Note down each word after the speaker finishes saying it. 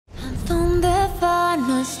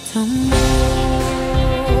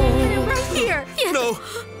Right here! No!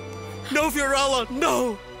 No, Fiorella!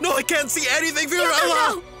 No! No, I can't see anything,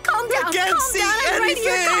 Fiorella! No! Calm down! I can't see I'm right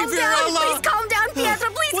here! Calm anything, down! Fiorella! Please calm down, Pietro!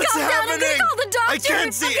 Please What's calm down! I'm happening? gonna call the doctor! I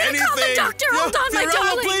can't see I'm gonna call the anything! doctor! Hold on, my Fiorella,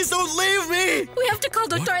 darling! please don't leave me! We have to call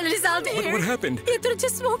Dr. Elizalde here! What happened? Pietro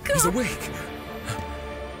just woke up! He's awake.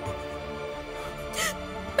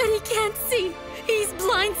 But he can't see! He's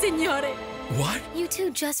blind, signore! What? You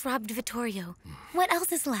two just robbed Vittorio. What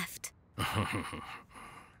else is left?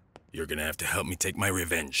 You're gonna have to help me take my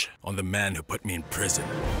revenge on the man who put me in prison.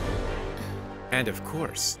 And of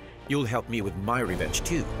course, you'll help me with my revenge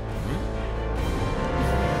too.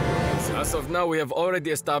 As of now, we have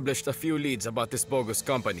already established a few leads about this bogus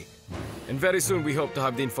company. And very soon we hope to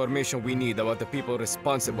have the information we need about the people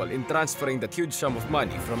responsible in transferring that huge sum of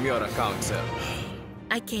money from your account, sir.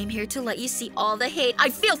 I came here to let you see all the hate I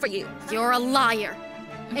feel for you. You're a liar.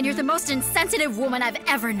 And you're the most insensitive woman I've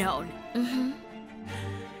ever known.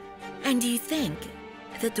 And do you think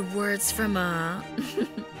that the words from a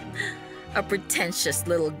pretentious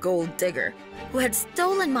little gold digger who had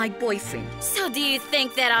stolen my boyfriend? So do you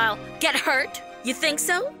think that I'll get hurt? You think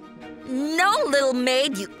so? No, little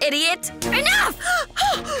maid, you idiot! Enough!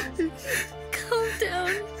 Calm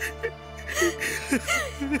down.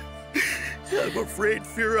 I'm afraid,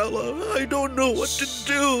 Fiorella. I don't know what to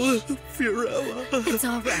do. Fiorella. It's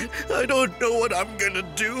all right. I don't know what I'm gonna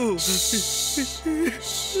do.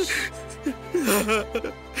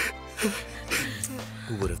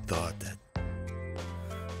 Who would have thought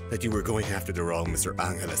that you were going after the wrong Mr.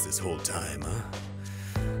 Angeles this whole time, huh?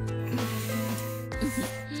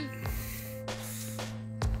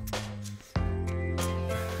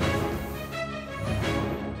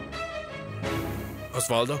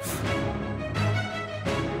 Osvaldo?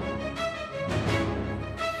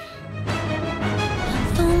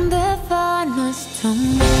 ¿Dónde va nuestro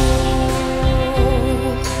amor?